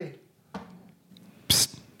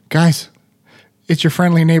Guys, it's your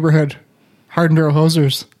friendly neighborhood Hard Enduro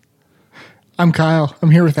Hosers. I'm Kyle.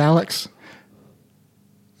 I'm here with Alex.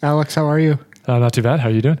 Alex, how are you? Not too bad. How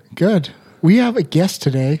are you doing? Good. We have a guest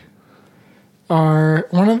today.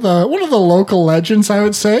 One of the local legends, I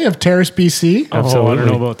would say, of Terrace, BC. Absolutely. I don't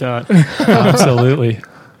know about that. Absolutely.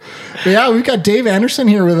 But yeah, we've got Dave Anderson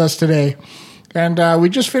here with us today. And we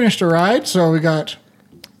just finished a ride, so we got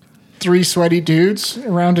 3 sweaty dudes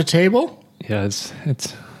around a table. Yeah, it's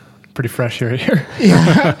pretty fresh here.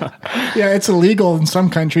 Yeah, it's illegal in some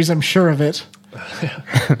countries, I'm sure of it.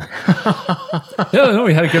 No,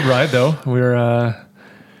 we had a good ride though. We were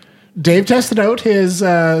Dave tested out his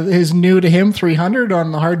new to him 300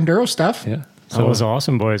 on the Hard Enduro stuff. yeah. That was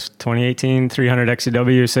awesome, boys. 2018 300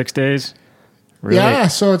 XCW 6 days. Really? Yeah,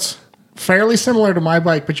 so it's fairly similar to my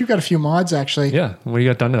bike, but you got a few mods actually. Yeah, we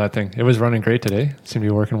got done to that thing. It was running great today. Seemed to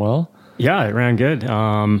be working well. Yeah, it ran good.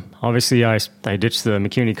 Obviously, I ditched the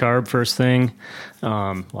McCuney carb first thing.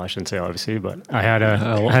 Well, I shouldn't say obviously, but I had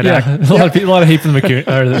A lot of hate from the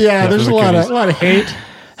McCune. Yeah, there's a lot of hate.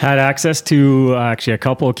 had access to actually a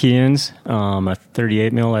couple of Keans, a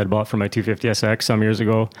 38 mil I had bought for my 250 SX some years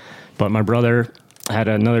ago, but my brother had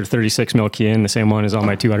another 36 mil Kean, the same one as on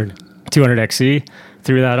my 200 XC.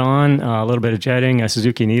 Threw that on, a little bit of jetting, a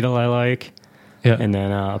Suzuki Needle I like. Yeah. And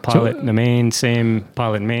then a pilot in the main, same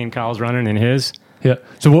pilot in main Kyle's running in his. Yeah.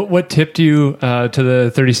 So what tipped you to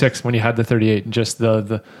the 36 when you had the 38? Just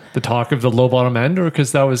the talk of the low bottom end, or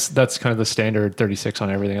because that's kind of the standard 36 on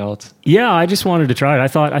everything else? Yeah, I just wanted to try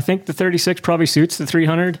it. I think the 36 probably suits the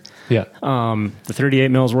 300. Yeah. The 38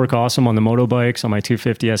 mils work awesome on the moto bikes, on my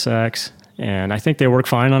 250 SX. And I think they work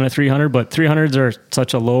fine on a 300, but 300s are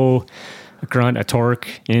such a low grunt, a torque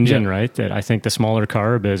engine, right? That I think the smaller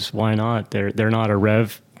carb is, why not? They're not a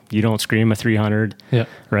rev. You don't scream a 300,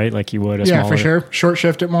 right? Like you would a smaller. Yeah, for sure. Short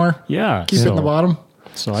shift it more. Yeah. Keep it in the bottom.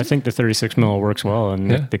 So I think the 36 mil works well,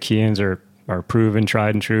 and the Keans are proven,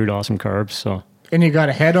 tried and true, awesome carbs. So. And you got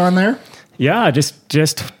a head on there? Yeah,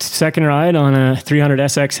 just second ride on a 300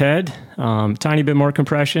 SX head. Tiny bit more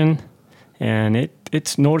compression, and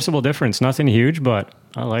it's noticeable difference. Nothing huge, but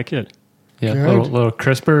I like it. Yeah, a little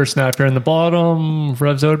crisper, snappier in the bottom,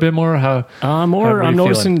 revs out a bit more. I'm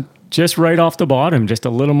noticing just right off the bottom, just a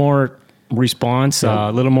little more response, a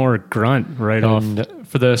little more grunt off.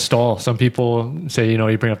 For the stall, some people say,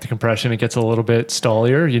 you bring up the compression, it gets a little bit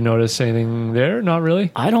stallier. You notice anything there? Not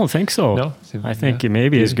really? I don't think so. No? I think it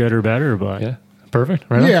maybe is good or better, but... Yeah, perfect.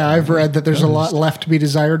 Right on. Yeah, I've read that there's a lot left to be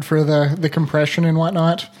desired for the compression and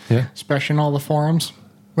whatnot, especially in all the forums.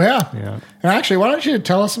 Well, yeah. And actually, why don't you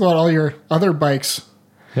tell us about all your other bikes?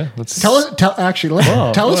 Yeah, tell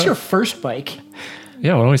us your first bike.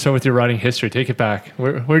 Yeah, why don't we start with your riding history? Take it back.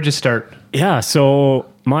 Where'd you start? Yeah, so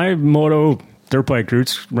my moto dirt bike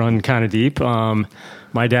roots run kind of deep.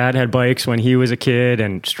 My dad had bikes when he was a kid,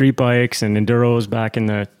 and street bikes and enduros back in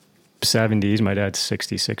the 70s. My dad's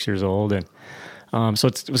 66 years old, and so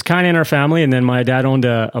it was kind of in our family. And then my dad owned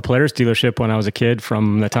a Polaris dealership when I was a kid,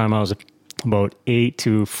 from the time I was about 8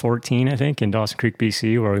 to 14, I think, in Dawson Creek,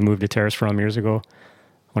 BC, where we moved to Terrace from years ago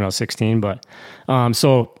when I was 16. But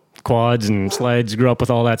so quads and sleds, grew up with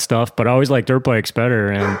all that stuff, but I always liked dirt bikes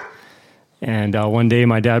better. And one day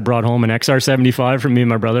my dad brought home an XR75 for me and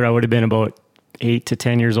my brother. I would have been about 8 to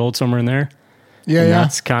 10 years old, somewhere in there. Yeah, and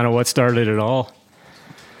that's kind of what started it all.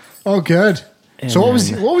 Oh, good. And so what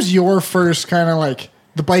was your first kind of like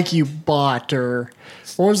the bike you bought, or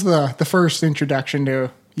what was the first introduction to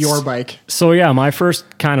your bike? So yeah, my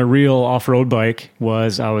first kind of real off-road bike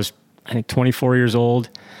was, I think 24 years old.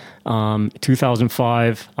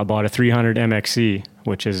 2005, I bought a 300 MXC,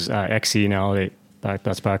 which is XC now.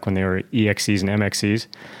 That's back when they were EXCs and MXCs.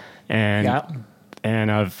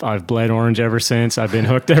 And I've bled orange ever since. I've been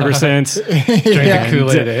hooked ever since. Drinking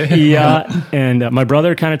Kool-Aid, eh? Yeah. And my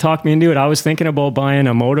brother kind of talked me into it. I was thinking about buying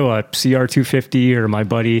a moto, a CR250, or my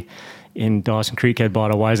buddy in Dawson Creek had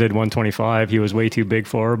bought a YZ125. He was way too big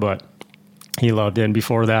for her, but he loved it. And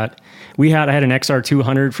before that, I had an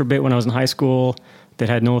XR200 for a bit when I was in high school that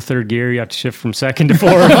had no third gear. You have to shift from second to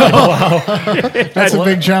fourth. Wow. That's a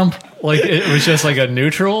big jump. Like it was just like a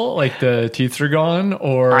neutral, like the teeth are gone,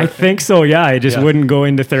 or I think so. Yeah, I just wouldn't go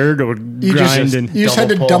into third or you just had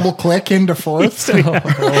to double click into fourth. So,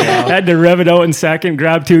 had to rev it out in second,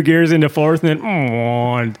 grab 2 gears into fourth, and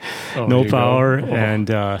then no power. And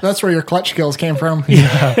that's where your clutch skills came from.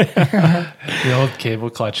 Yeah, the old cable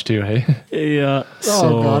clutch too. Hey, yeah.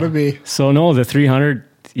 Gotta be. So no, the 300.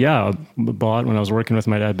 Yeah, I bought when I was working with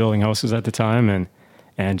my dad building houses at the time,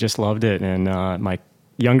 and just loved it. And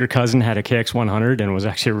younger cousin had a KX100 and was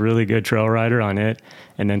actually a really good trail rider on it.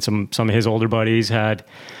 And then some of his older buddies had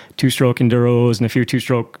 2-stroke enduros and a few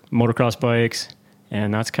 2-stroke motocross bikes.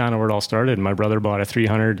 And that's kind of where it all started. My brother bought a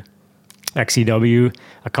 300 XCW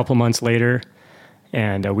a couple months later.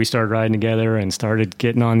 And we started riding together and started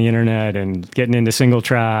getting on the internet and getting into single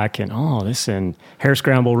track and and hare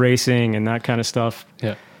scramble racing and that kind of stuff.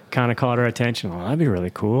 Yeah. Kind of caught our attention. Well, that'd be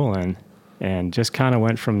really cool. And just kind of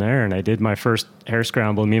went from there. And I did my first hare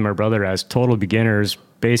scramble, me and my brother, as total beginners,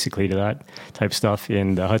 basically, to that type stuff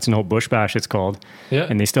in the Hudson Hope Bush Bash, it's called. Yeah.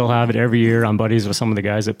 And they still have it every year. I'm buddies with some of the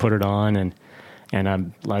guys that put it on. And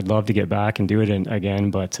I'd love to get back and do it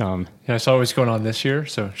again. But I saw what's going on this year.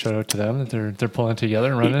 So shout out to them that they're pulling together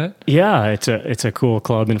and running it. Yeah, it's a cool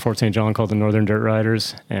club in Fort St. John called the Northern Dirt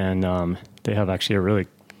Riders. And they have actually a really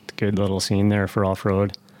good little scene there for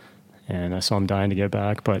off-road. And so I'm dying to get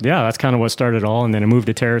back. But yeah, that's kind of what started it all. And then I moved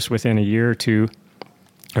to Terrace within a year or two,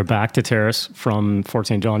 or back to Terrace from Fort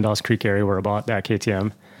St. John, Dawson Creek area where I bought that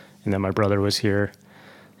KTM. And then my brother was here.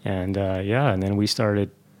 And and then we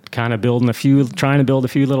started kind of trying to build a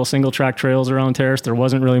few little single track trails around Terrace. There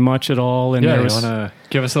wasn't really much at all. And you want to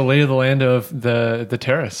give us the lay of the land of the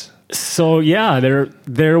Terrace? So yeah,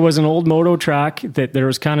 there was an old moto track that there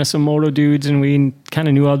was kind of some moto dudes, and we kind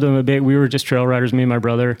of knew of them a bit. We were just trail riders, me and my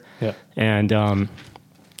brother. Yeah. And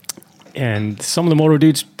some of the moto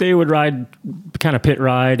dudes, they would ride kind of pit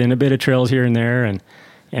ride and a bit of trails here and there,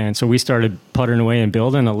 and so we started puttering away and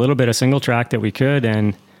building a little bit of single track that we could.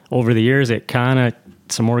 And over the years,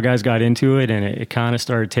 some more guys got into it, and it kind of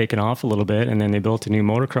started taking off a little bit. And then they built a new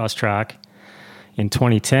motocross track in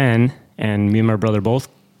 2010, and me and my brother both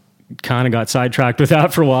kind of got sidetracked with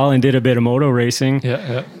that for a while and did a bit of moto racing.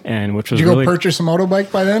 Yeah. And which was Did you go purchase a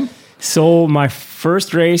motorbike by then? So my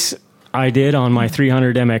first race I did on my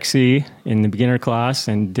 300 MXC in the beginner class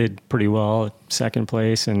and did pretty well, second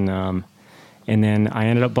place. And then I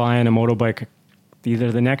ended up buying a motorbike either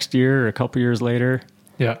the next year or a couple years later.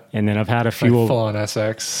 Yeah. And then I've had a few full on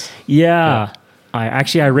SX. Yeah.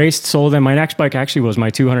 I raced. So then my next bike actually was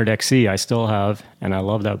my 200 XC. I still have, and I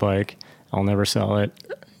love that bike. I'll never sell it.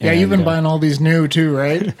 Yeah, you've been buying all these new too,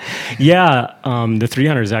 right? Yeah, the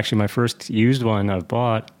 300 is actually my first used one I've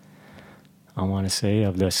bought. I want to say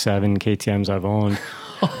of the 7 KTMs I've owned.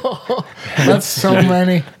 That's so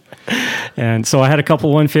many. And so I had a couple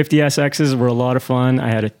 150 SXs, were a lot of fun. I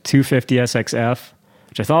had a 250 SXF,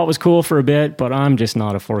 which I thought was cool for a bit, but I'm just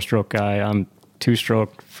not a 4-stroke guy. I'm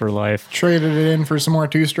 2-stroke for life. Traded it in for some more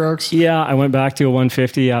 2-strokes? Yeah, I went back to a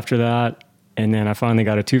 150 after that. And then I finally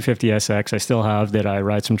got a 250 SX I still have that I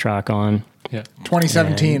ride some track on. Yeah.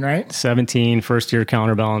 2017, and right? 17, first year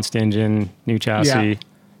counterbalanced engine, new chassis,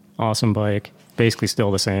 awesome bike. Basically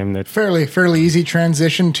still the same. That fairly easy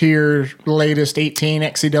transition to your latest 18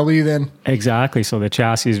 XCW then. Exactly. So the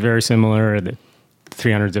chassis is very similar. The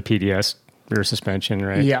 300's a PDS rear suspension,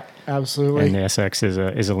 right? Yeah, absolutely. And the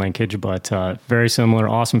SX is a linkage, but very similar,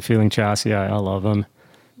 awesome feeling chassis. I love them.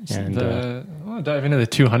 And I want to dive into the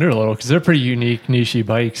 200 a little because they're pretty unique, niche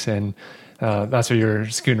bikes, and that's where you're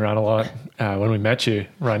scooting around a lot when we met you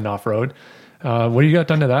riding off road. What do you got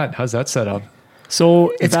done to that? How's that set up?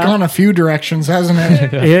 So it's gone a few directions, hasn't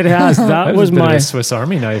it? It has. That was my Swiss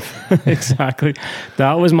Army knife. Exactly.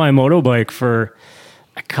 That was my moto bike for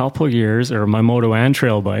a couple years, or my moto and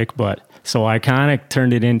trail bike. But so I kind of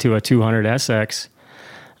turned it into a 200 SX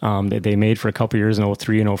that they made for a couple years in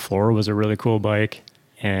 03 and 04. It was a really cool bike.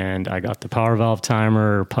 And I got the power valve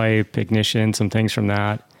timer, pipe, ignition, some things from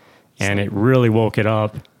that. And it really woke it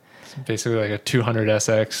up. It's basically like a 200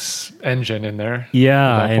 SX engine in there.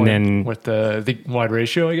 Yeah. And then with the wide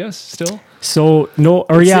ratio, I guess, still? So, no,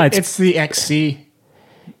 or it's the XC.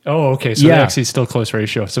 Oh, okay. So the XC is still close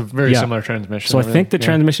ratio. So very similar transmission. So I think the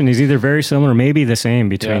transmission is either very similar, maybe the same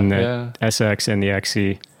between the SX and the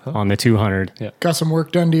XC on the 200. Yeah. Got some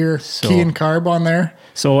work done to your key and carb on there.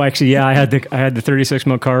 So actually, I had the 36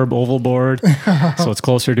 mil carb oval board, so it's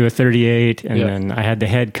closer to a 38, and then I had the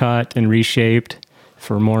head cut and reshaped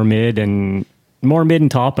for more mid and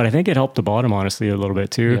top, but I think it helped the bottom honestly a little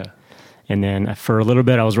bit too. Yeah. And then for a little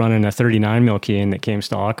bit, I was running a 39 mil key in that came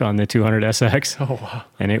stock on the 200 SX. Oh wow!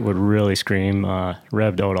 And it would really scream,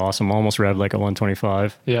 revved out awesome, almost revved like a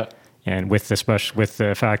 125. Yeah. And with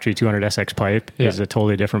the factory 200 SX pipe is a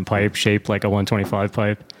totally different pipe, shaped like a 125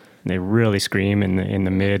 pipe. And they really scream in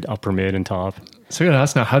the mid, upper mid, and top. So I gotta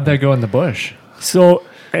ask now, how'd that go in the bush? So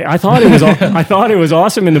I thought it was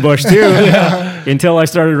awesome in the bush too, until I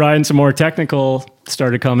started riding some more technical.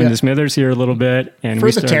 Started coming to Smithers here a little bit, and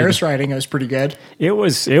for the terrace riding, it was pretty good. It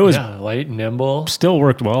was light, nimble. Still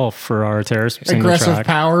worked well for our terrace. Aggressive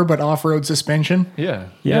power, but off road suspension.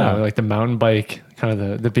 Yeah, like the mountain bike kind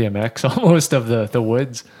of the BMX almost of the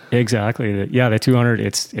woods. Exactly. The 200,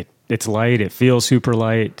 it's light. It feels super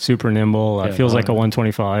light, super nimble. It feels like a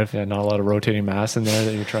 125. Yeah, not a lot of rotating mass in there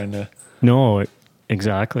that you're trying to... No,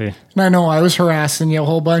 exactly. And I know I was harassing you a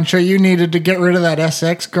whole bunch. You needed to get rid of that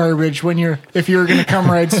SX garbage if you were going to come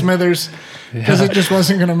ride Smithers, because it just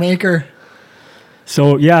wasn't going to make her.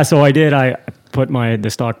 So I did. I put the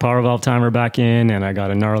stock power valve timer back in, and I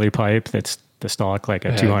got a gnarly pipe that's the stock, like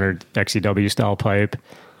a 200 XCW style pipe,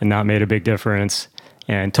 and that made a big difference.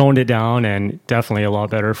 And toned it down, and definitely a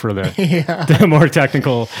lot better for the, the more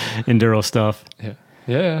technical enduro stuff.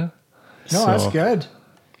 Yeah. No, that's good.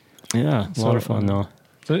 Yeah, a lot of fun though.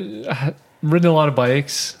 So, ridden a lot of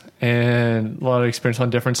bikes and a lot of experience on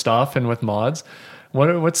different stuff and with mods.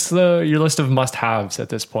 What's your list of must-haves at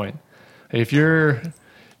this point? If you're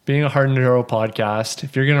being a hard enduro podcast,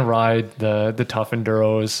 if you're going to ride the tough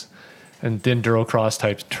enduros and the enduro cross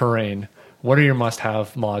type terrain, what are your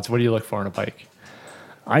must-have mods? What do you look for in a bike?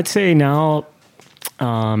 I'd say now,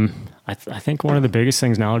 I think one of the biggest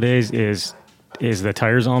things nowadays is the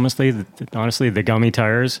tires. Honestly, the gummy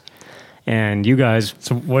tires. And you guys,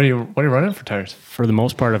 so what are you running for tires? For the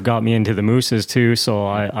most part, have got me into the Mooses too. So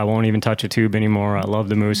I won't even touch a tube anymore. I love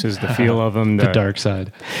the Mooses, the feel of them, the dark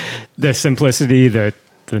side, the simplicity, the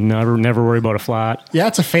never worry about a flat. Yeah,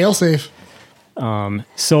 it's a failsafe.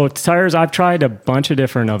 So tires, I've tried a bunch of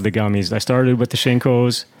different of the gummies. I started with the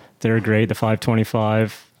Shinkos. They're great. The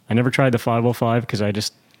 525. I never tried the 505 because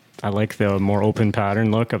I like the more open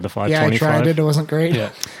pattern look of the 525. Yeah, I tried it. It wasn't great.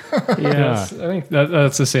 Yeah. Yeah. I think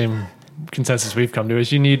that's the same consensus we've come to,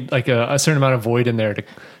 is you need like a certain amount of void in there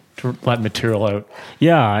to let material out.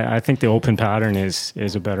 Yeah, I think the open pattern is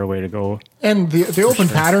a better way to go. And the open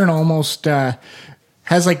pattern almost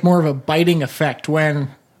has like more of a biting effect when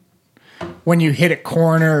you hit a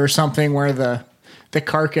corner or something where the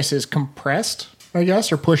carcass is compressed, I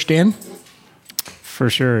guess, or pushed in. For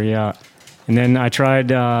sure, yeah. And then I tried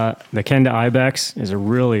the Kenda Ibex.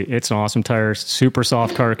 It's an awesome tire. Super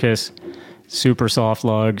soft carcass, super soft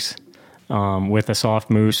lugs, with a soft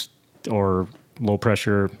moose or low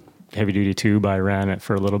pressure heavy duty tube. I ran it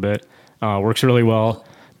for a little bit. Works really well.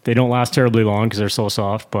 They don't last terribly long because they're so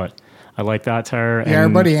soft, but I like that tire. Yeah, our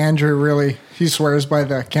buddy Andrew he swears by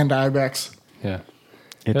the Kenda Ibex. Yeah.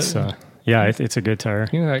 It's it's a good tire.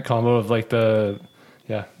 You know, that combo of like the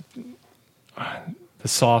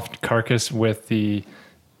soft carcass with the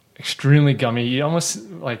extremely gummy. You almost,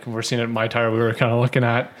 like we're seeing it in my tire, we were kind of looking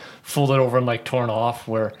at folded over and like torn off,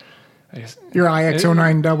 where I guess your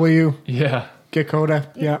IX09W. Yeah. Gakota.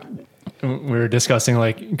 Yeah. We were discussing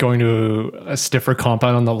like going to a stiffer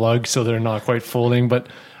compound on the lug so they're not quite folding. But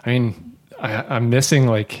I mean, I'm missing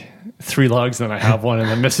like 3 lugs, and I have one, and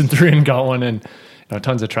I'm missing 3 and got one, and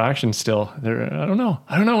tons of traction still. I don't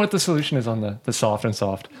know what the solution is on the soft and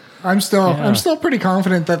soft. I'm still pretty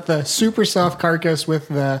confident that the super soft carcass with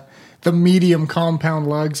the medium compound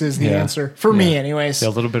lugs is the answer for me, anyways. Yeah,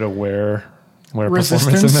 a little bit of wear resistance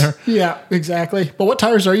performance in there. Yeah, exactly. But what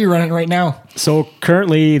tires are you running right now? So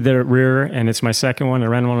currently the rear, and it's my second one. I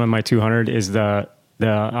ran one on my 200, is the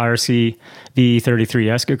IRC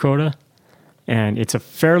V33S Gakota, and it's a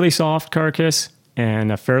fairly soft carcass and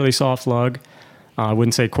a fairly soft lug. I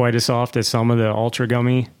wouldn't say quite as soft as some of the ultra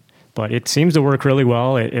gummy, but it seems to work really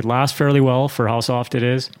well. It lasts fairly well for how soft it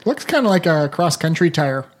is. Looks kind of like a cross-country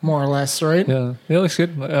tire, more or less, right? Yeah, it looks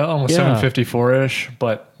good. Almost 754-ish,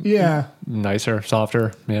 but nicer,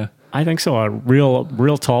 softer. Yeah, I think so. A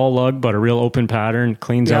real tall lug, but a real open pattern.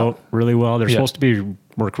 Cleans out really well. They're supposed to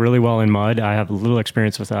work really well in mud. I have a little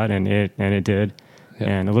experience with that, and it did. Yeah.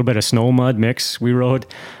 And a little bit of snow mud mix we rode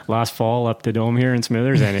last fall up the dome here in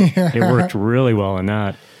Smithers, and it worked really well in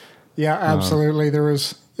that. Yeah, absolutely. It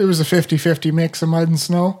was a 50-50 mix of mud and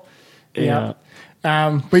snow. Yeah.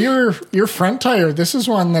 But your front tire, this is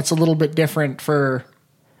one that's a little bit different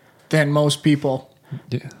than most people.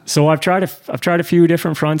 Yeah. So I've tried a few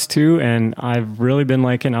different fronts too, and I've really been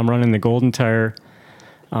liking. I'm running the Golden Tire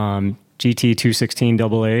GT 216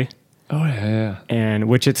 AA. Oh yeah. And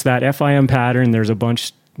which it's that FIM pattern. There's a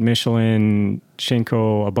bunch, Michelin,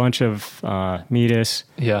 Shinko, a bunch of Midas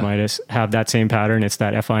have that same pattern. It's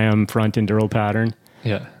that FIM front enduro pattern.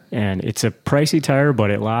 Yeah. And it's a pricey tire,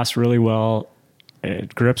 but it lasts really well.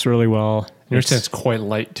 It grips really well. You understand it's quite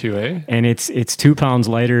light too, eh? And it's 2 pounds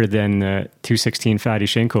lighter than the 216 Fatty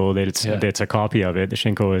Shinko. That's a copy of it. The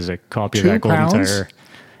Shinko is a copy of that Golden Tire.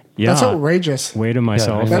 Yeah, that's outrageous. Weight of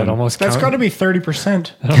myself. That's got to be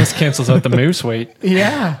 30%. It almost cancels out the moose weight.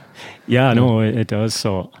 Yeah. Yeah, no, it does.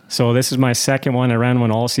 So this is my second one. I ran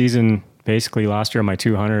one all season, basically last year on my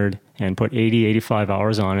 200, and put 85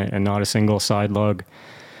 hours on it, and not a single side lug.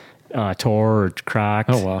 tore or cracked.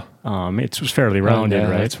 Oh, wow. It's fairly rounded,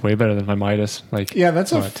 right? It's way better than my Midas. Like, Yeah,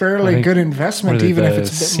 that's a I fairly think- good what investment, are they, even if the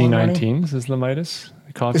it's a bit more money. C19s is the Midas?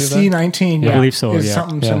 A copy The of that? C19, I believe so, is yeah.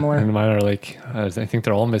 something Yeah, similar. and mine are like, I think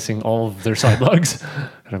they're all missing all of their side lugs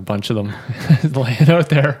and a bunch of them laying out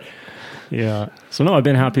there. Yeah. So no, I've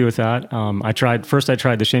been happy with that. I tried the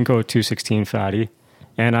Shinko 216 fatty,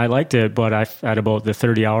 and I liked it, but at about the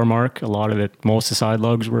 30-hour mark, most of the side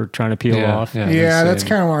lugs were trying to peel off. Yeah, that's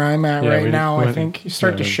kind of where I'm at Yeah, right we now. I went- think you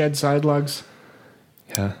start to yeah. shed side lugs.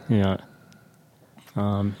 Yeah. Yeah.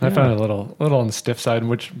 I found it a little on the stiff side,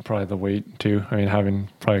 which probably the weight too. I mean, having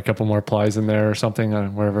probably a couple more plies in there or something,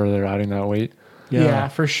 wherever they're adding that weight. Yeah,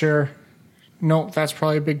 for sure. No, that's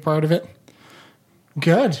probably a big part of it.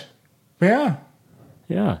 Good. Yeah.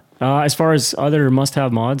 Yeah. As far as other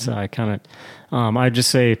must-have mods, I kind of, I'd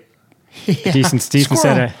just say decent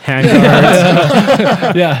set of hand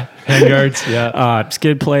guards, Yeah, handguards. Yeah,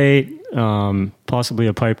 skid plate, possibly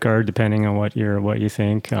a pipe guard, depending on what you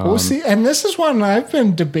think. Well, see, and this is one I've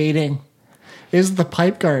been debating is the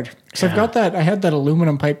pipe guard. So I had that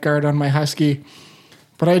aluminum pipe guard on my Husky,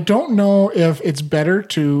 but I don't know if it's better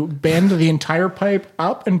to bend the entire pipe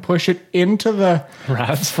up and push it into the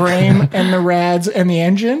Rads. frame and the rads and the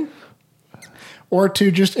engine, or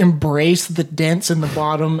to just embrace the dents in the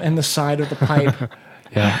bottom and the side of the pipe.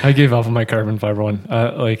 yeah. I gave up on my carbon fiber one.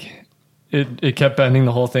 It kept bending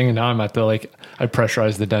the whole thing, and now I'm at I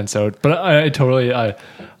pressurized the dents out. But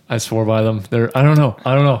I swore by them. I don't know.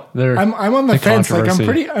 I'm on the fence. Like I'm controversy.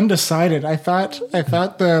 pretty undecided. I thought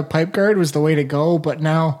the pipe guard was the way to go, but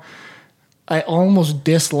now I almost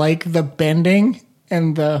dislike the bending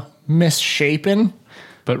and the misshapen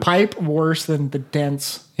But pipe worse than the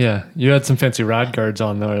dents. yeah, you had some fancy rad guards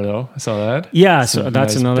on there though. I saw that. Yeah, so Some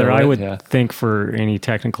that's nice another. I billet, would yeah. think for any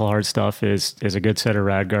technical hard stuff is a good set of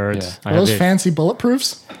rad guards. Yeah. I Are those have fancy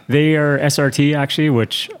bulletproofs? They are SRT actually,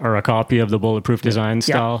 which are a copy of the bulletproof design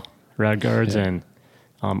style rad guards, and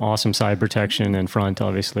awesome side protection and front,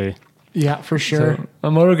 obviously. Yeah, for sure. So,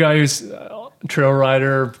 a moto guy who's a trail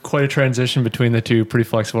rider, quite a transition between the two, pretty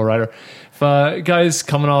flexible rider. If a guy's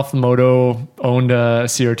coming off the moto, owned a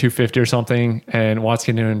CR250 or something, and wants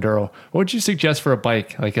to get into enduro, what would you suggest for a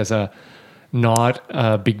bike? Like as not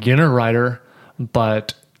a beginner rider,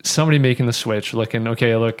 but somebody making the switch, looking,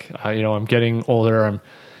 okay, look, I'm getting older. I'm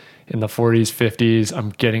in the 40s, 50s. I'm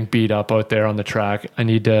getting beat up out there on the track. I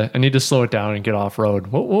need to slow it down and get off road.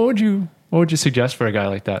 What would you suggest for a guy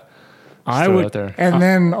like that? I Throw it would- out there. And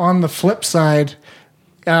then on the flip side,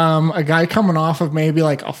 a guy coming off of maybe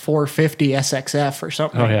like a 450 SXF or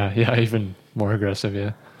something. Oh yeah, even more aggressive.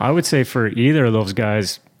 Yeah, I would say for either of those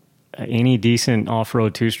guys, any decent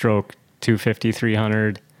off-road two-stroke 250,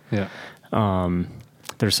 300. yeah,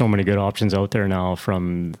 There's so many good options out there now,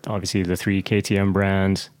 from obviously the 3 KTM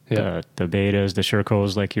brands, Yeah. the Betas, the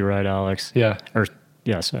Shercos, like you ride, Alex. yeah, Or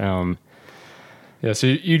yes, yeah. So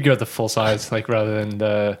you'd go the full size, like rather than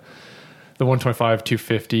the 125,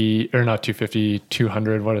 250, or not 250,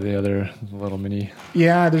 200. What are the other little mini?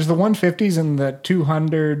 Yeah, there's the 150s and the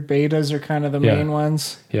 200 betas are kind of the Yeah. main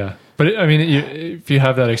ones. Yeah, but if you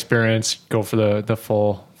have that experience, go for the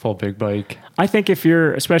full big bike. I think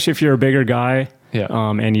especially if you're a bigger guy, Yeah.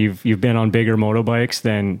 and you've been on bigger motorbikes,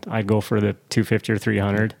 then I'd go for the 250 or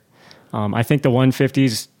 300. I think the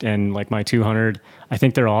 150s and like my 200, I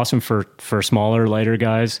think they're awesome for smaller, lighter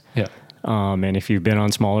guys. Yeah, And if you've been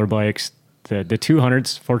on smaller bikes, the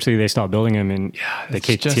 200s, fortunately, they stopped building them in the it's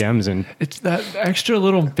just- KTMs, and it's that extra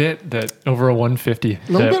little bit that over a 150.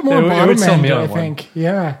 A little bit more it would bottom sell end, me on I one. think.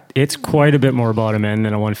 Yeah. it's quite a bit more bottom end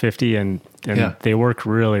than a 150, and Yeah. they work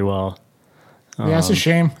really well. Yeah, it's a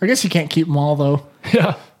shame. I guess you can't keep them all though.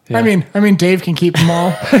 Yeah. Yeah. I mean, Dave can keep them all.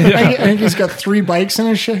 I think he's got 3 bikes in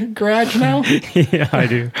his garage now. Yeah, I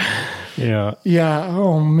do. Yeah. Yeah.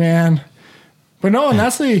 Oh man. But no, and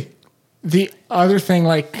that's the other thing.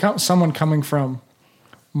 Like someone coming from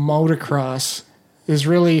motocross is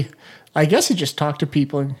really, I guess you just talk to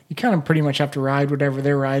people and you kind of pretty much have to ride whatever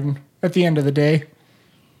they're riding at the end of the day.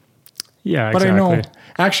 Yeah, But exactly. I know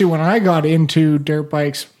actually when I got into dirt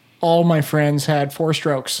bikes, all my friends had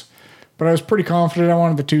 4-strokes, but I was pretty confident I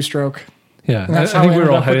wanted the 2-stroke. Yeah, And that's I how think I we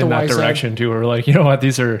were ended all up with headed in the that YZ. direction too. We were like, you know what,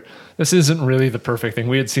 this isn't really the perfect thing.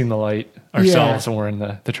 We had seen the light ourselves, and we're in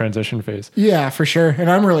the transition phase. Yeah, for sure. And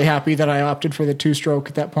I'm really happy that I opted for the 2-stroke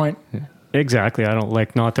at that point. Exactly. I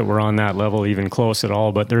don't not that we're on that level even close at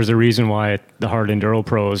all, but there's a reason why the hard enduro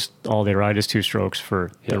pros, all they ride is 2-strokes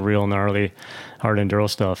for the real gnarly hard enduro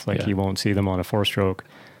stuff. Like you won't see them on a 4-stroke.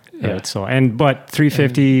 Yeah. But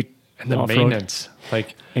 350 And the off-road- maintenance,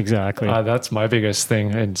 like Exactly. that's my biggest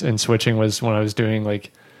thing in switching was when I was doing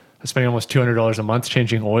like spending almost $200 a month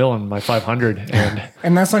changing oil on my 500, and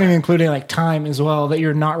And that's not even including like time as well that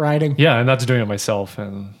you're not riding. yeah, and that's doing it myself,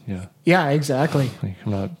 and yeah, Yeah, exactly. like,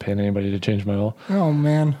 I'm not paying anybody to change my oil. Oh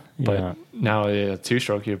man. But Yeah. now a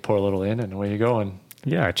 2-stroke, you pour a little in, and away you go. And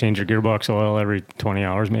Yeah, change your gearbox oil every 20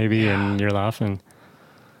 hours maybe, and you're laughing.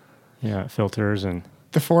 Yeah, filters and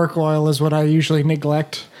The fork oil is what I usually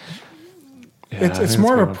neglect. yeah, I It's think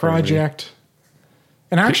more going of a on for everybody. project.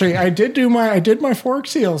 And actually, I did my fork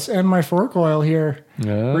seals and my fork oil here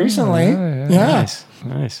Yeah, recently. yeah. Yeah.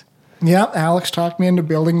 nice. Yeah, Alex talked me into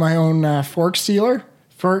building my own fork seal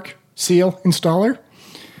installer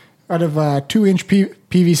out of 2-inch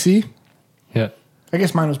PVC. Yeah. I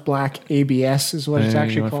guess mine was black ABS is what it's Yeah, you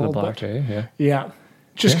actually went for the called. black, but- eh? Yeah. yeah,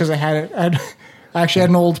 just because I had it. I actually had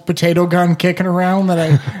an old potato gun kicking around that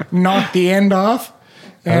I knocked the end off.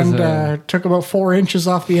 That was And took about 4 inches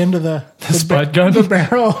off the end of the spud gun? the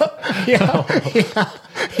barrel.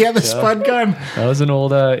 yeah, the spud gun. That was an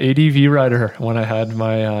old ADV rider when I had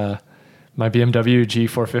my my BMW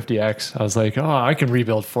G450X. I was like, oh, I can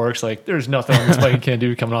rebuild forks. Like, there's nothing on this bike you can't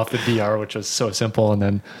do coming off the DR, which was so simple. And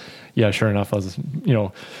then, yeah, sure enough, I was,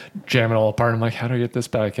 jamming all apart. I'm like, how do I get this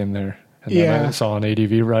back in there? And then Yeah. I saw an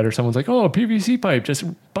ADV rider. Someone's like, oh, PVC pipe, just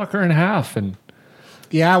buck her in half. And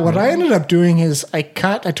Yeah, what I ended up doing is I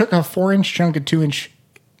took a 4-inch chunk of 2-inch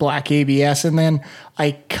black ABS, and then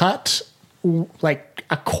I cut like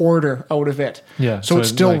a quarter out of it. Yeah, so so it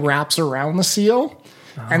still like- wraps around the seal,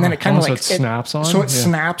 and then it kind of so like it snaps on? So it Yeah.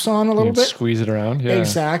 snaps on a little you bit. squeeze it around. Yeah.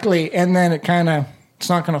 Exactly, and then it's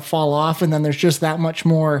not going to fall off, and then there's just that much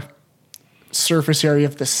more surface area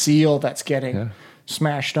of the seal that's getting Yeah.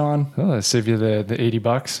 smashed on. Oh, that saved you the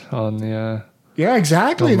 $80 on the Yeah,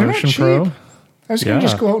 exactly. They're not Motion cheap. Pro. I was going to Yeah.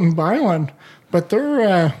 just go out and buy one, but they're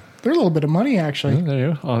a little bit of money actually. There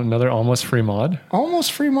you go. Another almost free mod.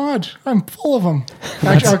 Almost free mod. I'm full of them.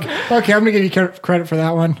 Actually, okay, I'm gonna give you credit for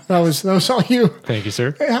that one. That was all you. Thank you,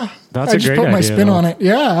 sir. Yeah, That's I a just great put my idea, spin though. on it.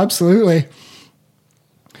 Yeah, absolutely.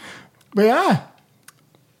 But yeah,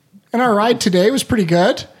 and our ride today was pretty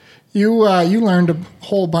good. You learned a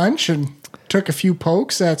whole bunch and took a few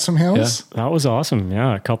pokes at some hills. That was awesome.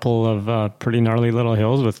 Yeah, a couple of pretty gnarly little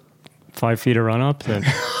hills with 5 feet of run up. That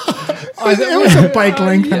It was a bike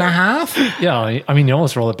length and a half. Yeah, I mean, you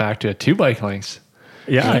almost roll it back to 2 bike lengths.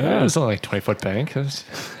 yeah, It was only like 20-foot bank. It was,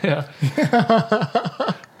 yeah.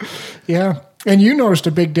 Yeah, and you noticed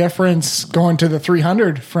a big difference going to the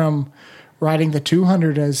 300 from riding the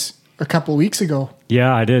 200 as a couple of weeks ago.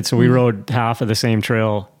 Yeah, I did. So we rode half of the same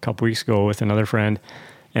trail a couple weeks ago with another friend,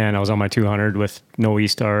 and I was on my 200 with no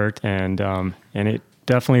e-start, and it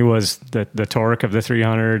definitely was the torque of the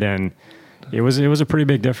 300, and it was a pretty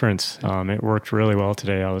big difference. It worked really well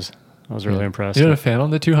today. I was really impressed. You had a fan on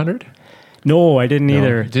the 200? No, I didn't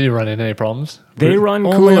either. Did you run into any problems? They run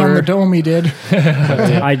Only on cooler. the dome he did.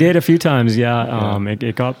 I did a few times. Yeah,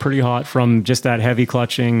 it got pretty hot from just that heavy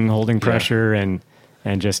clutching, holding pressure, and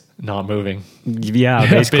just Not moving.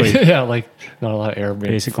 basically. Yeah, like not a lot of air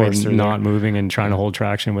being Basically forced through not there. moving and trying to hold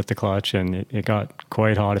traction with the clutch, and it got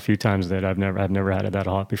quite hot a few times. That I've never had it that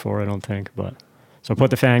hot before, I don't think. But so I put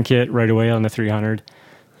the fan kit right away on the 300,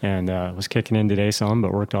 and was kicking in today some,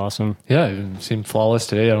 but worked awesome. Yeah, it seemed flawless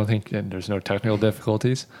today. I don't think and there's no technical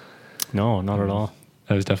difficulties. No, not at all.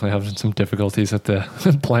 I was definitely having some difficulties at the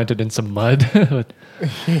planted in some mud, but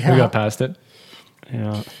we got past it.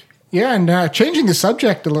 Yeah. Yeah, and changing the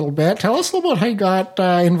subject a little bit, tell us a little about how you got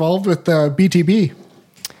involved with the BTB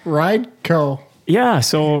Ride Co. Yeah,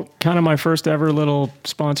 so kind of my first ever little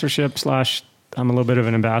sponsorship / I'm a little bit of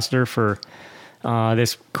an ambassador for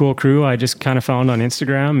this cool crew I just kind of found on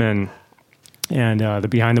Instagram, and the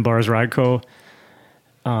Behind the Bars Ride Co.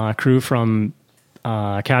 Crew from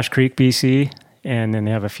Cache Creek, BC, and then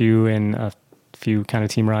they have a few kind of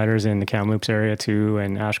team riders in the Kamloops area too,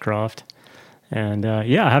 and Ashcroft. And I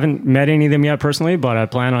haven't met any of them yet personally, but I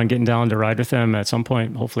plan on getting down to ride with them at some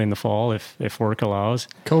point, hopefully in the fall if work allows.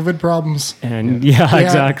 COVID problems. And yeah,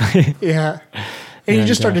 exactly. Yeah. And you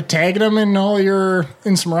just And, started tagging them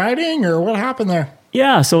in some riding, or what happened there?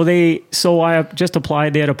 Yeah, so I just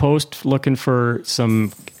applied. They had a post looking for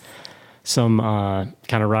some kind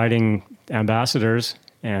of riding ambassadors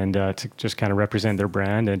and to just kind of represent their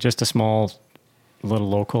brand, and just a small little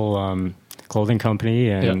local clothing company.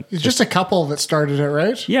 And It's just a couple that started it,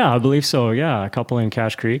 right? yeah, I believe so. Yeah, a couple in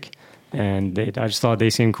Cache Creek. And I just thought they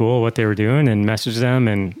seemed cool what they were doing, and messaged them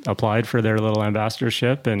and applied for their little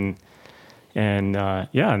ambassadorship, and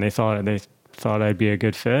they thought I'd be a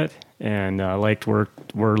good fit, and liked we're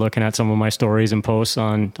looking at some of my stories and posts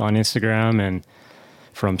on Instagram, and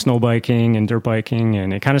from snow biking and dirt biking,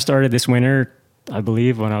 and it kind of started this winter, I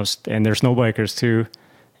believe, and they're snow bikers too,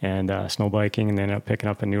 and snow biking, and then ended up picking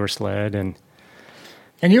up a newer sled. And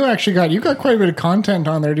you actually got quite a bit of content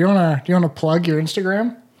on there. Do you wanna plug your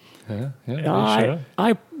Instagram?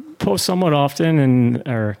 I post somewhat often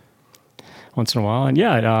or once in a while. And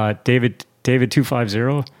David 250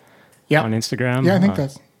 on Instagram. Yeah, I think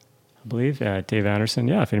that's. I believe Dave Anderson.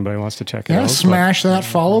 Yeah, if anybody wants to check it out. Smash that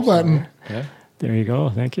follow button. Yeah. There you go.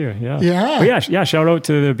 Thank you. Yeah. Yeah. But shout out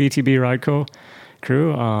to the BTB Ride Co.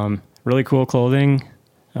 crew. Really cool clothing.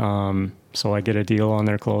 So I get a deal on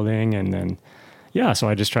their clothing, and then so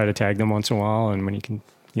I just try to tag them once in a while, and when you can,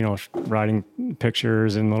 riding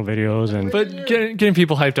pictures and little videos, and But getting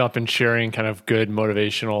people hyped up and sharing kind of good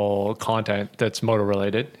motivational content that's moto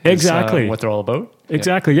related. Exactly. What they're all about.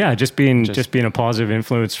 exactly, yeah, just being a positive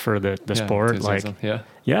influence for the sport, enthusiasm.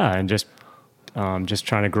 and just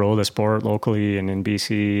trying to grow the sport locally and in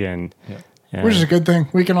BC, and Which is a good thing.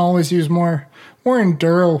 We can always use more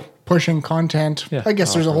enduro pushing content. Yeah. I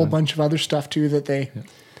guess there's a whole bunch of other stuff too that they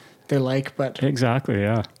like, but exactly,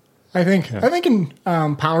 yeah. I think in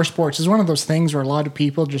power sports is one of those things where a lot of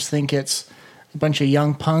people just think it's a bunch of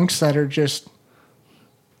young punks that are just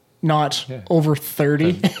not over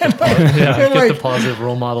 30. Get the positive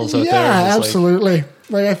role models out there. Yeah, absolutely.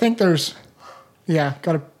 Like I think there's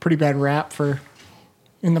got a pretty bad rap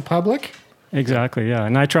in the public. Exactly, yeah.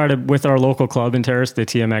 And I try to, with our local club in Terrace, the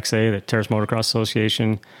TMXA, the Terrace Motocross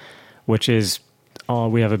Association, which is,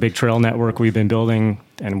 we have a big trail network we've been building,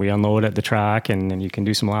 and we unload at the track, and then you can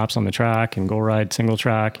do some laps on the track and go ride single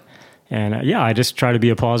track. And I just try to be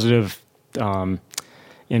a positive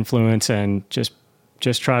influence and just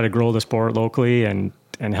try to grow the sport locally and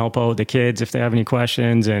help out the kids if they have any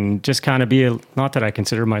questions, and just kind of be not that I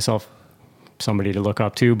consider myself somebody to look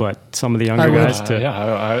up to, but some of the younger guys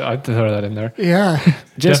I'd throw that in there. Yeah.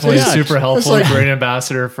 Definitely super helpful. Great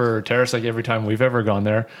ambassador for Terrace, like every time we've ever gone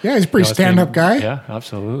there. Yeah, he's a pretty stand-up guy. Yeah,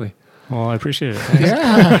 absolutely. Well, I appreciate it.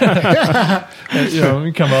 Yeah.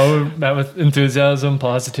 We come out, met with enthusiasm,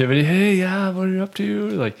 positivity. Hey, what are you up to?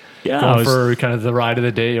 Like, going for kind of the ride of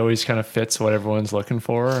the day always kind of fits what everyone's looking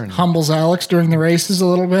for. And humbles Alex during the races a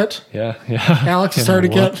little bit. Yeah. Alex is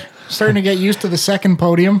starting to get used to the second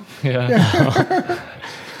podium. Yeah.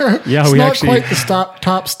 It's not quite the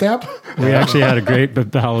top step. We actually had a great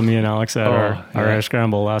battle, me and Alex, at our air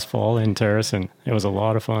scramble last fall in Terrace, and it was a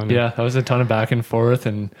lot of fun. Yeah, that was a ton of back and forth,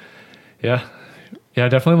 and yeah,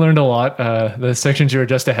 definitely learned a lot. The sections you were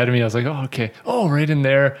just ahead of me, I was like, oh, okay. Oh, right in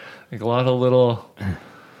there. Like a lot of little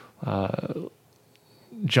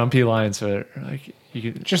jumpy lines where like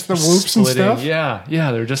you could just the whoops and stuff. Yeah.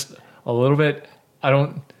 They're just a little bit.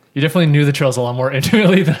 You definitely knew the trails a lot more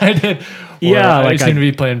intimately than I did. I seemed to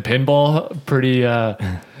be playing pinball pretty.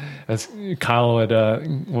 As Kyle would,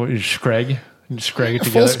 Scrag it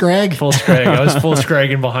together. Full Scrag. I was full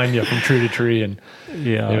Scragging behind you from tree to tree, and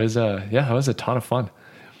it was a ton of fun.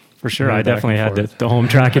 For sure, I definitely had the home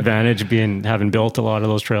track advantage, having built a lot of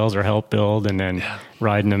those trails or helped build, and then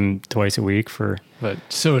riding them twice a week But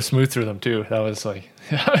so smooth through them too. That was like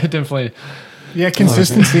definitely. Yeah,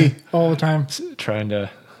 consistency all the time.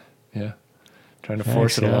 Trying to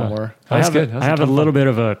force it a little more. I have a little bit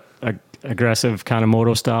of a aggressive kind of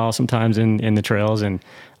moto style sometimes in the trails, and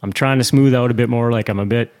I'm trying to smooth out a bit more. Like I'm a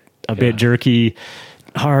bit jerky,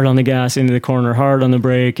 hard on the gas into the corner, hard on the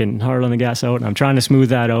brake, and hard on the gas out. And I'm trying to smooth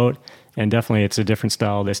that out. And definitely, it's a different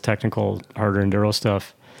style. This technical, harder enduro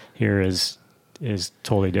stuff here is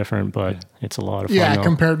totally different, but it's a lot of fun. Yeah,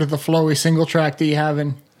 compared to the flowy single track that you have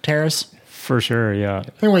in Terrace. For sure, yeah. I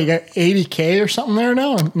think you got 80K or something there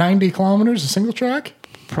now, 90 kilometers a single track?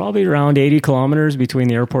 Probably around 80 kilometers between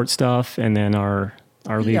the airport stuff and then our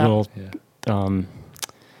legal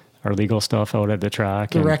our legal stuff out at the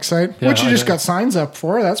track. The rec site, which you just got signs up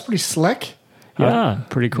for. That's pretty slick. Yeah,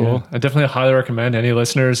 pretty cool. I definitely highly recommend any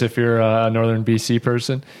listeners if you're a northern BC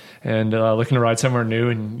person and looking to ride somewhere new,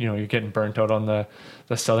 and you're getting burnt out on the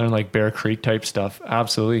southern like Bear Creek type stuff.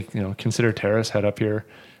 Absolutely, consider Terrace. Head up here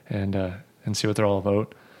and see what they're all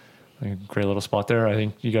about. Like, great little spot there. I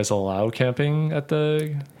think you guys allow camping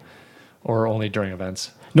or only during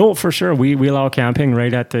events. No, for sure. We allow camping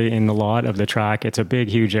right in the lot of the track. It's a big,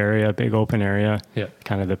 huge area, big open area. Yeah,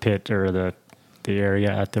 kind of the pit or the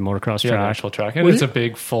area at the motocross track. The actual track, and it's a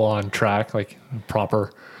big, full-on track, like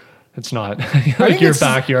proper. It's not like your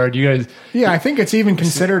backyard. You guys. Yeah, I think it's even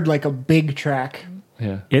considered like a big track.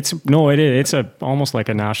 Yeah, it is. It's almost like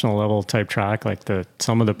a national level type track. Like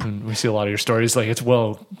we see a lot of your stories. Like it's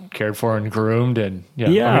well cared for and groomed, and we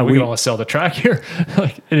can almost sell the track here.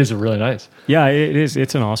 Like it is really nice. Yeah, it is.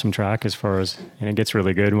 It's an awesome track and it gets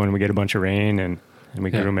really good when we get a bunch of rain and we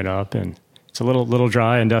groom it up, and it's a little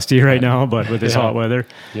dry and dusty right now, but with this Yeah. hot weather.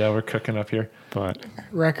 Yeah, we're cooking up here. But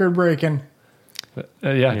Record breaking.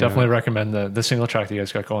 Yeah, definitely recommend the single track that you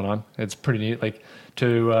guys got going on. It's pretty neat. Like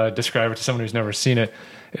to describe it to someone who's never seen it,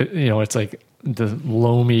 it's like the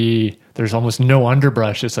loamy. There's almost no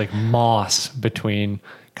underbrush. It's like moss between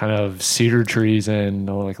kind of cedar trees and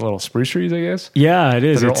like little spruce trees, I guess. yeah, it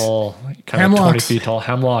is. They're It's, all kind of 20 Hemlocks. feet tall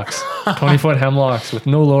hemlocks, 20-foot hemlocks with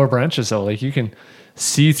no lower branches. So like you can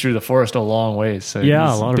see through the forest a long ways. So Yeah,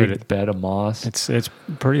 it's a lot of big it. bed of moss. it's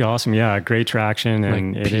pretty awesome. Yeah, great traction,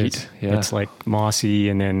 and Like it is. peat, yeah. It's like mossy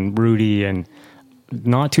and then rooty and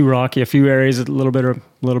not too rocky. A few areas a little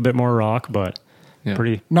bit more rock, but Yeah.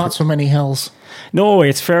 pretty. Not so many hills. No,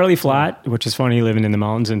 it's fairly flat, which is funny living in the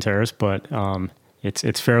mountains in Terrace, but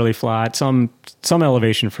it's fairly flat. Some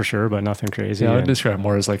elevation for sure, but nothing crazy. Yeah, I would And- describe it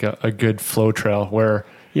more as like a good flow trail where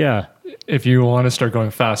yeah, if you want to start going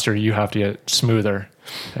faster, you have to get smoother,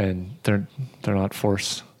 and they're not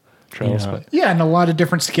force trails. Yeah. But Yeah, and a lot of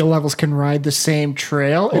different skill levels can ride the same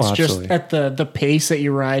trail. Oh, It's just absolutely. at the pace that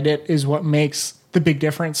you ride it is what makes the big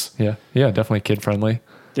difference. yeah, definitely kid friendly.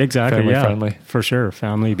 exactly. Family Yeah, friendly. for sure.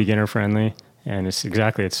 Family, beginner friendly. And it's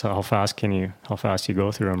how fast you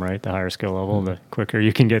go through them, right? The higher skill level, the quicker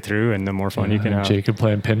you can get through and the more fun you can have. Jacob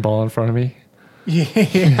playing pinball in front of me.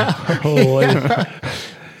 Yeah. Holy.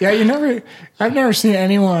 Yeah, I've never seen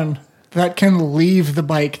anyone that can leave the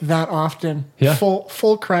bike that often. Yeah.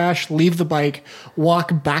 Full crash, leave the bike,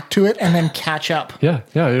 walk back to it, and then catch up. Yeah,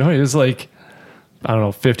 it was like, I don't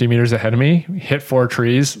know, 50 meters ahead of me, hit 4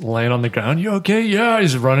 trees, laying on the ground. You okay? Yeah.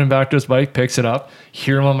 He's running back to his bike, picks it up,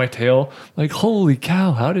 hear him on my tail. Like, holy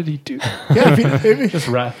cow, how did he do that? Yeah, if Just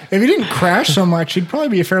rat. he didn't crash so much, he'd probably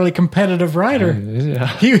be a fairly competitive rider.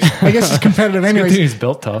 Yeah. I guess he's competitive Good thing anyways. he's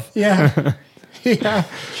built tough. Yeah. Yeah.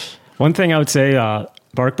 One thing I would say,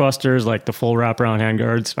 Barkbusters, like the full wraparound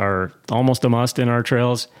handguards, are almost a must in our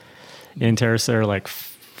trails. In Terrace, they're like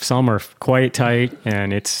some are quite tight,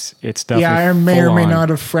 and it's definitely. Yeah, I may or full may on. not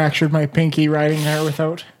have fractured my pinky riding there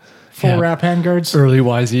without full Yeah. wrap handguards. Early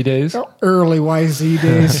YZ days. Early YZ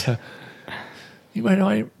days. You might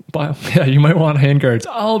want handguards.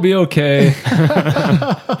 I'll be okay.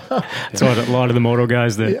 So a lot of the moto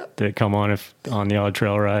guys that come on on the odd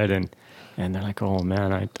trail ride, and they're like, oh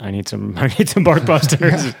man, I need some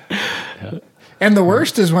Barkbusters. And the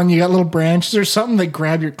worst is when you got little branches or something that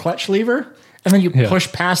grab your clutch lever, and then you Yeah.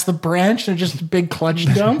 push past the branch and just a big clutch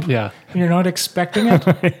dump. Yeah. And you're not expecting it.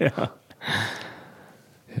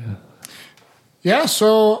 Yeah,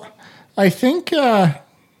 so I think, I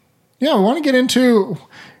want to get into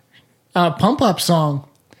a pump up song.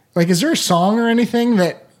 Like, is there a song or anything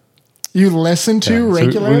that you listen to So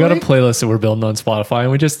regularly? we got a playlist that we're building on Spotify,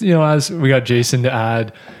 and we just, as we got Jason to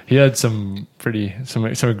add, he had some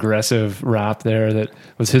aggressive rap there that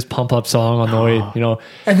was his pump up song on the way,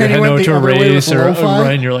 And then you're he went heading out the to a other way with race or a lo-fi?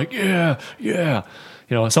 run, you're like, yeah,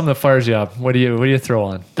 something that fires you up. What do you throw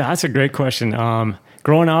on? That's a great question.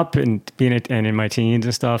 Growing up and and in my teens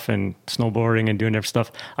and stuff, and snowboarding and doing different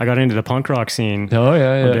stuff, I got into the punk rock scene Oh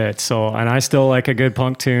yeah, a bit. So, and I still like a good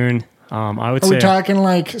punk tune. I would Are say we talking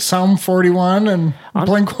like Psalm 41 and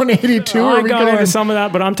Blink 182? I Are we got into going some of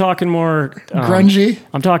that, but I'm talking more grungy?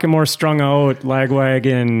 I'm talking more strung out,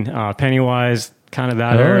 Lagwagon, Pennywise, kind of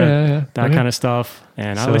that era, yeah. that Okay. kind of stuff.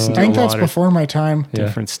 And I So- listen I to think a that's lot before my time. of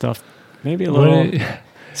different stuff. Maybe a What little. do you-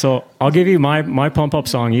 So I'll give you my pump up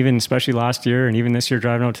song, even especially last year and even this year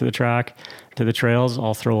driving out to the track, to the trails.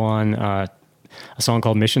 I'll throw on a song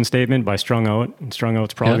called Mission Statement by Strung Out. And Strung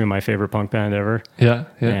Out's probably Yeah. my favorite punk band ever. yeah.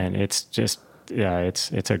 And it's just,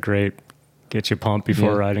 it's a great get you pumped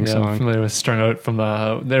before riding I'm song. familiar with Strung Out from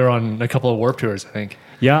they were on a couple of Warp Tours, I think.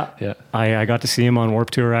 Yeah. Yeah. I got to see him on Warp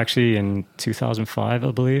Tour actually in 2005,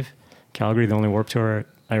 I believe. Calgary, the only Warp Tour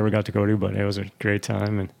I ever got to go to, but it was a great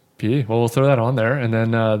time. And Well, we'll throw that on there. And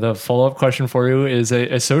then the follow-up question for you is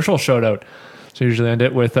a social shout-out. So usually end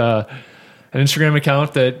it with an Instagram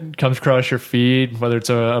account that comes across your feed, whether it's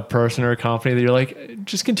a person or a company that you're like,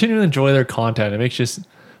 just continue to enjoy their content. It makes you just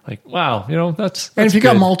like, wow, that's And if you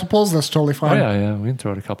got good. multiples, that's totally Oh, fine. yeah, we can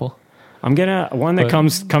throw out a couple. I'm gonna one that But-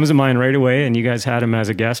 comes to mind right away, and you guys had him as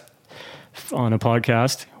a guest on a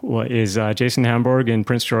podcast. Is Jason Hamburg in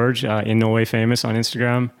Prince George, in No Way Famous on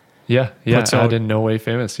Instagram. Yeah, Puts out- in No Way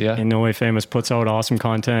Famous, yeah. In No Way Famous puts out awesome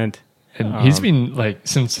content. And he's been like,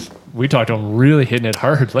 since we talked to him, really hitting it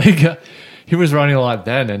hard. Like he was running a lot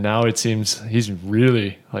then, and now it seems he's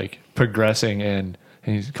really like progressing and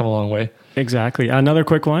he's come a long way. Exactly. Another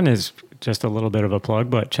quick one is just a little bit of a plug,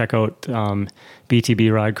 but check out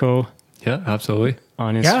BTB Ride Co. Yeah, absolutely.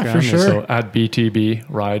 on Instagram. Yeah, for sure. So at BTB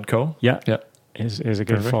Ride Co. Yeah. Yeah. Is a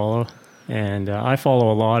good Perfect. follow. And I follow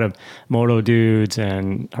a lot of moto dudes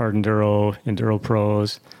and hard enduro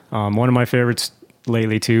pros. One of my favorites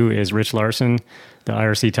lately too is Rich Larson, the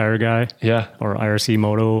IRC tire guy. Yeah. Or IRC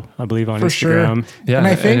Moto, I believe, on For Instagram. sure. Yeah, And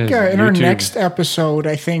I think and his in our YouTube. next episode,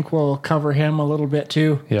 I think we'll cover him a little bit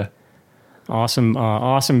too. Yeah. Awesome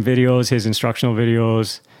videos, his instructional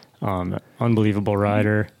videos. Unbelievable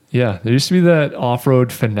rider. Yeah, there used to be that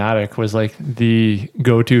Off-Road Fanatic was like the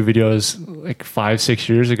go-to videos like 5-6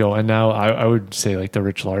 years ago, and now I would say like the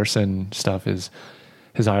Rich Larson stuff is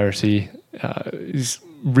his IRC. He's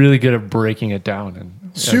really good at breaking it down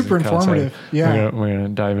and Super as Kyle said, informative. Yeah. we're gonna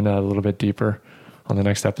dive into that a little bit deeper on the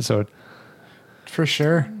next episode. For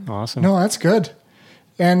sure. Awesome. No, that's good.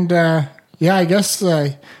 And yeah, I guess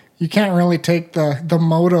you can't really take the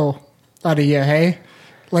moto out of you, hey?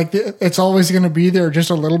 Like it's always going to be there just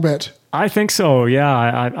a little bit. I think so.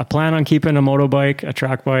 Yeah, I plan on keeping a motorbike, a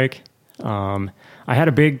track bike. I had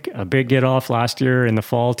a big get off last year in the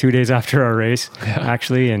fall, 2 days after our race,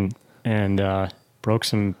 actually, and broke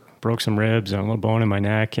some ribs and a little bone in my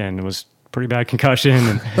neck, and it was pretty bad concussion.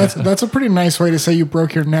 And That's a pretty nice way to say you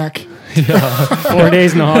broke your neck. 4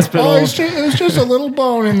 days in the hospital. Oh, it was just a little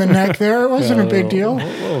bone in the neck there. It wasn't a big deal. A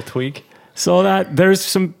little tweak. So that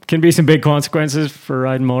can be some big consequences for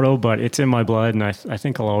riding moto, but it's in my blood, and I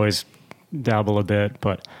think I'll always dabble a bit.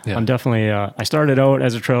 But Yeah. I'm definitely I started out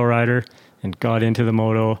as a trail rider and got into the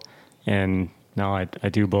moto, and now I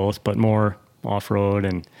do both, but more off road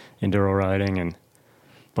and enduro riding.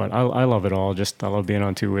 But I love it all. I love being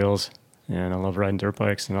on two wheels, and I love riding dirt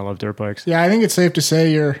bikes, and I love dirt bikes. Yeah, I think it's safe to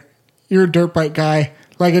say you're a dirt bike guy.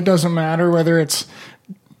 Like it doesn't matter whether it's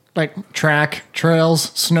like track, trails,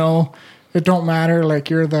 snow. It don't matter. Like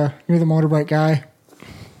you're the motorbike guy.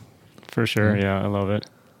 For sure, yeah, I love it.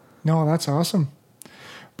 No, that's awesome.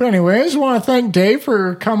 But anyways, I want to thank Dave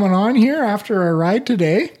for coming on here after our ride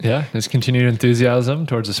today. Yeah, his continued enthusiasm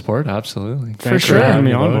towards the sport. Absolutely. Thanks sure. for having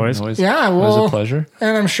me on, Always- boys. always- Yeah, always well, a pleasure.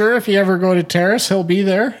 And I'm sure if you ever go to Terrace, he'll be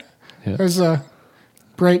there Yeah. as a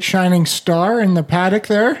bright shining star in the paddock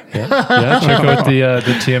there. Yeah, check out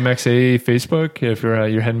the TMXA Facebook if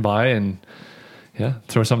you're heading by, and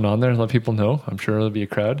throw something on there and let people know. I'm sure there'll be a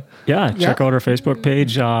crowd. Yeah, check out our Facebook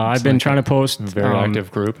page. I've been trying to post Very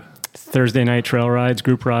active group. Thursday night trail rides,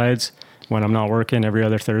 group rides. When I'm not working, every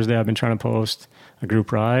other Thursday, I've been trying to post a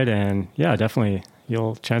group ride, and yeah, definitely,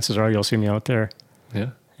 chances are you'll see me out there.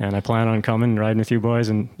 Yeah. And I plan on coming and riding with you boys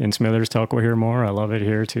in Smithers, Telco here more. I love it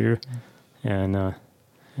here too. And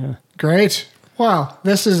Great. Wow,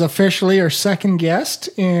 this is officially our second guest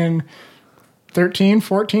in 13,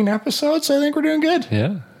 14 episodes. I think we're doing good.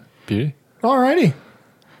 Yeah. Beauty. Alrighty.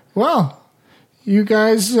 Well, you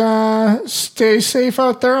guys stay safe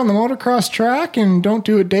out there on the motocross track and don't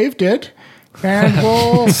do what Dave did. And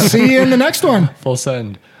we'll see you in the next one. Full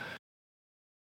send.